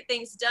trying to get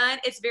things done,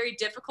 it's very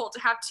difficult to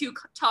have 2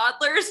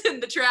 toddlers in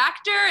the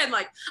tractor. And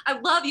like, I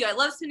love you. I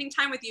love spending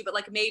time with you. But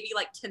like, maybe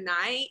like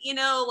tonight, you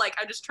know, like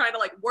I'm just trying to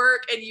like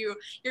work, and you're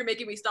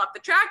making me stop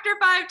the tractor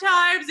 5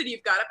 times, and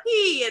you've got to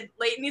pee, and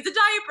Leighton needs a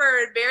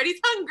diaper, and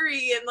Verity's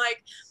hungry, and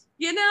like,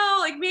 you know,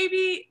 like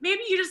maybe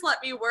you just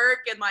let me work,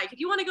 and like, if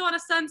you want to go on a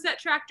sunset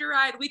tractor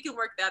ride, we can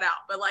work that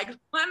out, but like,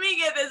 let me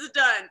get this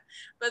done.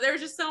 But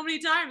there's just so many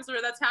times where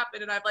that's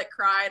happened, and I've like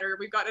cried, or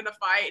we've gotten in a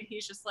fight, and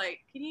he's just like,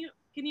 can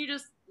you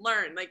just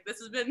learn? Like, this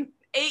has been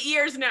 8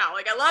 years now.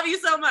 Like, I love you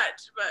so much,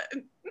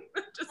 but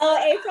just... Oh,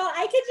 April,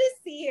 I could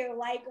just see you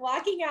like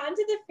walking out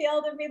into the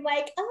field and being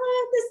like,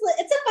 oh,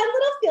 it's a fun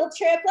little field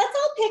trip. Let's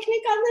all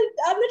picnic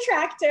on the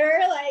tractor.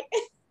 Like,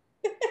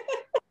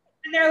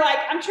 and they're like,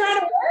 I'm trying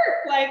to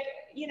work. Like,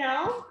 you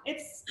know,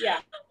 it's, yeah.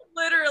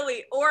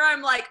 Literally. Or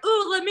I'm like,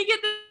 ooh, let me get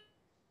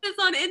this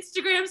on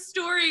Instagram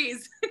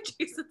stories.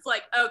 Jason's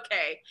like,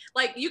 okay.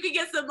 Like, you can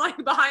get some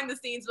like behind the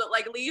scenes, but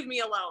like, leave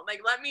me alone.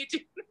 Like, let me do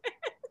this.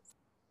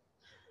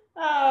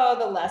 Oh,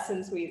 the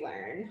lessons we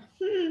learn.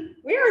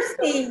 We are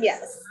still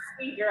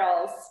sweet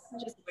girls.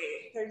 Just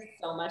wait. There's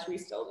so much we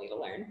still need to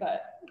learn,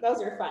 but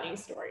those are funny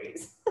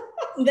stories.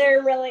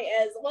 There really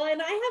is. Well,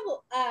 and I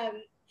have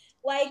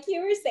like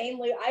you were saying,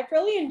 Lou, I've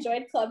really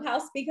enjoyed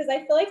Clubhouse because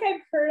I feel like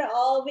I've heard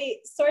all the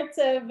sorts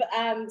of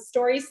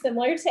stories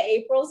similar to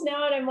April's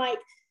now. And I'm like,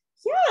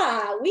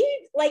 yeah,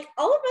 we like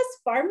all of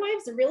us farm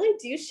wives really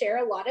do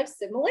share a lot of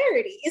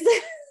similarities.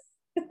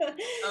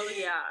 Oh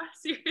yeah,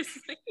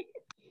 seriously.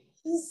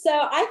 So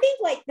I think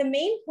like the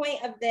main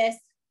point of this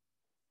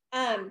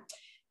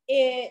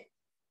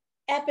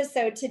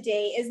episode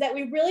today is that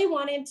we really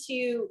wanted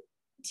to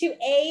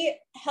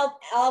help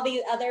all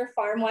these other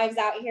farm wives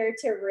out here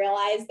to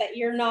realize that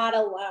you're not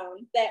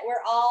alone, that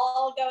we're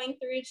all going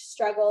through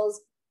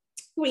struggles.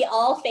 We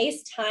all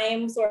face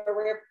times where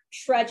we're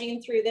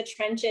trudging through the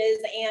trenches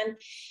and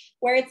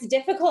where it's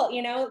difficult,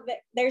 you know,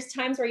 there's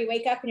times where you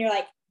wake up and you're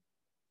like,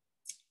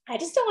 I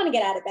just don't want to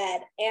get out of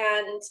bed.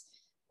 And,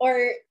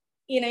 or,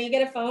 you know, you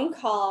get a phone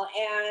call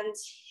and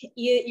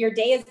your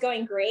day is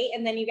going great.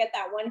 And then you get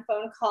that one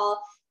phone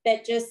call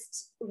that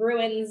just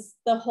ruins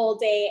the whole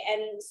day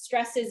and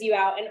stresses you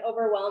out and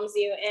overwhelms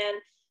you.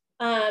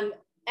 And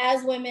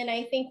as women,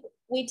 I think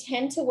we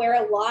tend to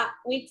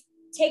we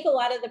take a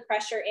lot of the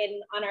pressure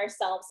in on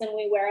ourselves, and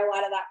we wear a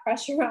lot of that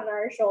pressure on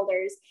our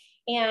shoulders.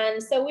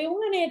 And so we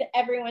wanted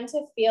everyone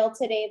to feel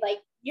today like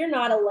you're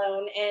not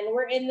alone, and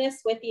we're in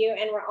this with you,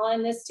 and we're all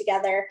in this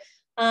together.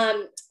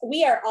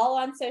 We are all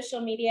on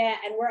social media,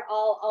 and we're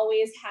all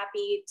always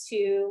happy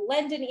to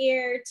lend an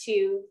ear,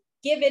 to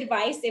give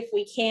advice if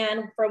we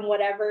can from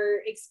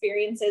whatever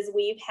experiences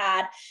we've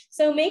had.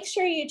 So make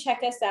sure you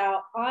check us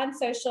out on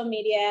social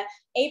media.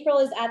 April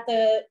is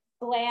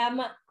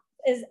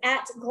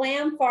at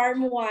Glam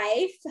Farm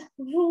Wife.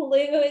 Lou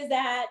is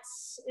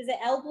is it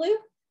L Blue?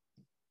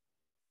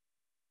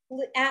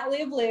 At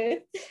Lou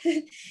Bluth,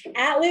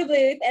 at Lou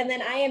Bluth, and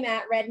then I am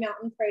at Red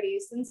Mountain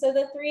Produce. And so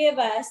the three of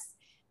us,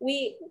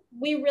 we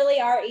really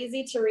are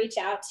easy to reach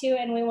out to,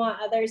 and we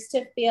want others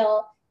to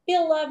feel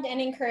loved and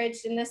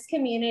encouraged in this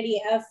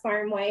community of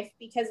farm wife,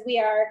 because we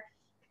are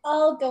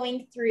all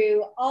going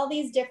through all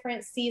these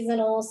different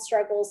seasonal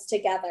struggles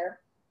together.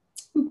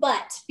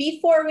 But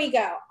before we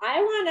go,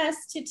 I want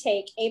us to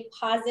take a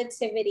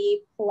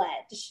positivity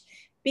pledge,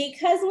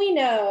 because we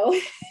know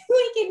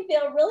we can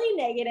feel really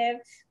negative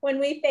when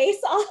we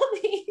face all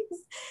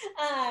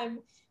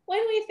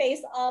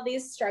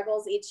these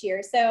struggles each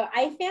year. So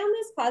I found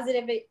this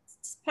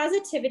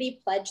positivity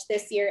pledge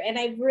this year, and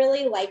I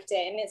really liked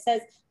it. And it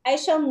says, I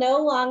shall no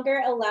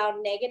longer allow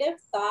negative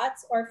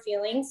thoughts or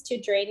feelings to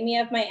drain me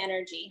of my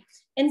energy.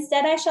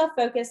 Instead, I shall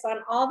focus on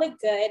all the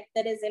good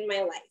that is in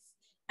my life.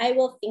 I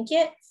will think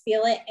it,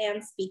 feel it,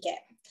 and speak it.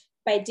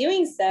 By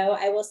doing so,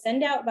 I will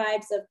send out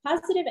vibes of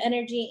positive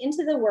energy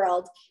into the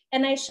world,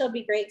 and I shall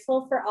be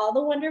grateful for all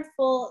the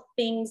wonderful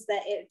things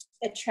that it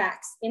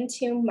attracts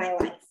into my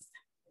life.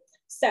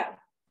 So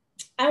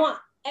I want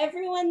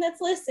everyone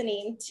that's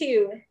listening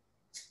to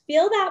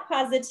feel that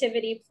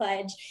positivity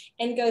pledge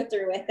and go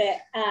through with it,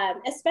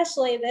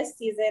 especially this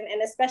season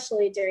and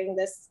especially during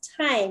this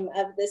time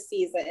of the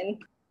season.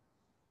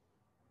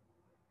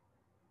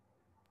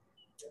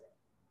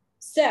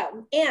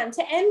 So, and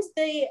to end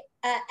the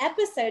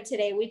episode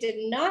today, we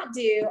did not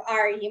do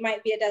our You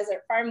Might Be a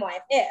Desert Farm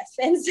Wife if.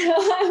 And so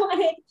I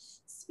wanted,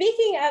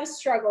 speaking of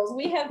struggles,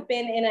 we have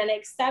been in an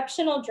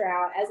exceptional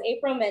drought. As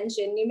April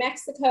mentioned, New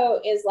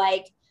Mexico is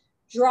like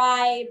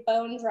dry,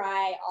 bone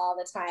dry all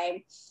the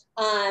time.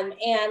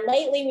 And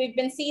lately we've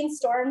been seeing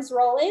storms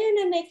roll in,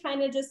 and they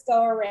kind of just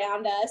go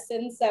around us.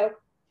 And so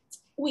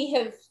we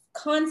have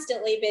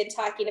constantly been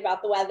talking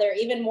about the weather,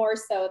 even more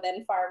so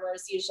than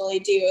farmers usually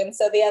do. And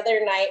so the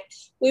other night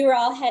we were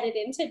all headed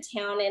into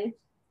town, and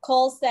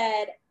Cole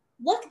said,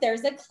 look,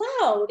 there's a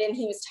cloud. And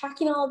he was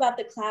talking all about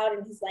the cloud,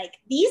 and he's like,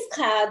 these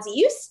clouds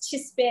used to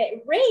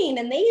spit rain,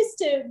 and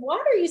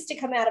water used to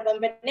come out of them,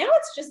 but now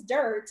it's just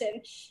dirt.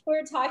 And we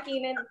were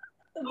talking, and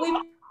we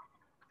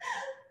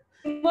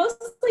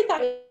mostly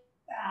thought it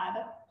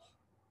was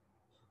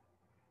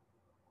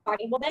bad.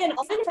 Well, then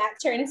all of that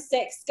turn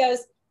 6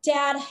 goes,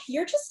 Dad,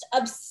 you're just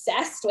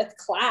obsessed with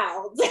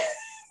clouds. And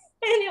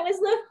it was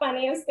the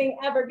funniest thing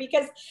ever,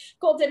 because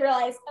Cole did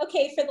realize,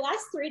 okay, for the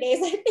last 3 days,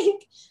 I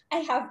think I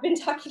have been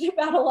talking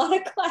about a lot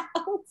of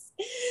clouds.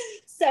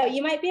 So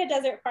you might be a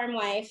desert farm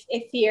wife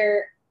if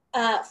your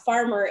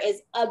farmer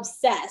is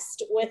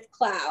obsessed with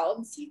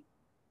clouds.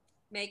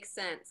 Makes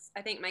sense.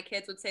 I think my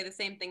kids would say the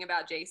same thing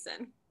about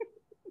Jason.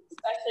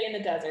 Especially in the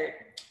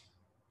desert,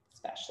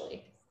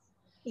 especially.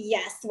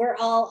 Yes, we're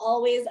all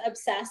always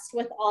obsessed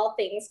with all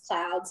things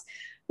clouds.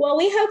 Well,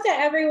 we hope that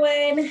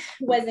everyone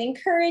was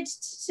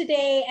encouraged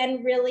today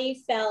and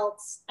really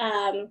felt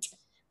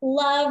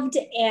loved.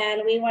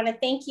 And we want to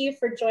thank you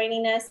for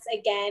joining us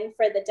again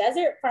for the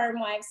Desert Farm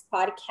Wives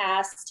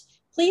podcast.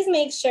 Please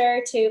make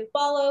sure to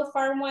follow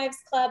Farm Wives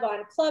Club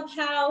on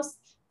Clubhouse.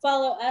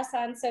 Follow us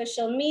on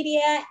social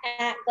media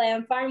at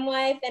Glam Farm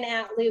Wife and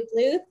at Lou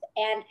Bluth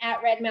and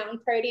at Red Mountain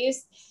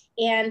Produce.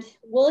 And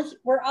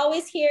we're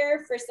always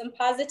here for some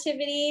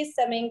positivity,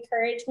 some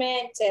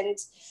encouragement. And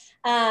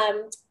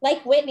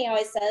like Whitney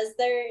always says,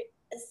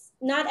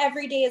 not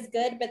every day is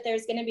good, but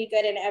there's going to be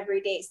good in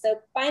every day.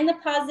 So find the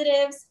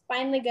positives,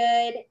 find the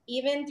good,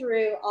 even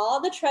through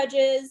all the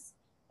trudges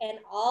and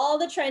all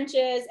the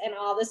trenches and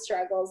all the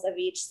struggles of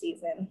each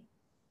season.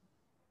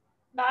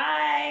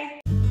 Bye.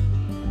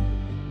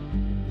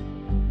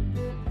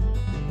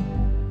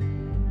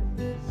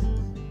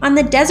 On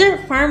the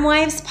Desert Farm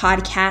Wives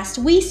podcast,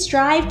 we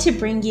strive to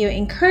bring you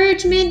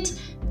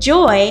encouragement,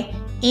 joy,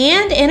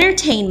 and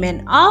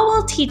entertainment, all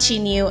while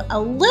teaching you a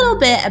little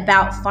bit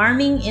about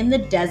farming in the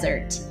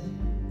desert.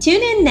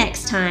 Tune in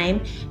next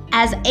time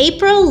as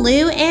April,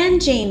 Lou,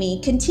 and Jamie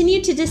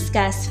continue to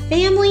discuss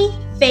family,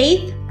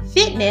 faith,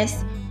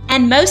 fitness,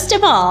 and most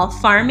of all,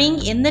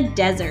 farming in the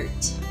desert.